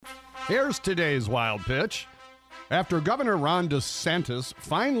Here's today's wild pitch. After Governor Ron DeSantis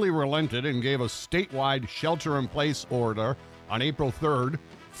finally relented and gave a statewide shelter-in-place order on April 3rd,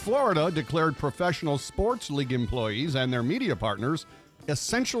 Florida declared professional sports league employees and their media partners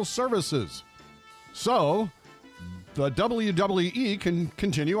essential services. So, the WWE can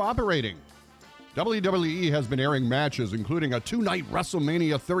continue operating. WWE has been airing matches, including a two-night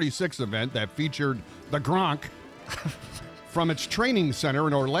WrestleMania 36 event that featured the Gronk from its training center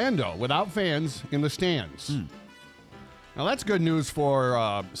in Orlando without fans in the stands. Now, that's good news for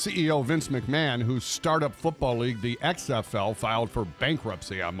CEO Vince McMahon, whose startup football league, the XFL, filed for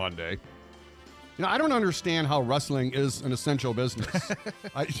bankruptcy on Monday. You know, I don't understand how wrestling is an essential business.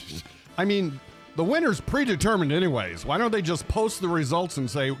 I mean, the winner's predetermined anyways. Why don't they just post the results and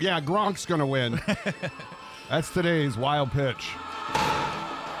say, yeah, Gronk's going to win? That's today's wild pitch.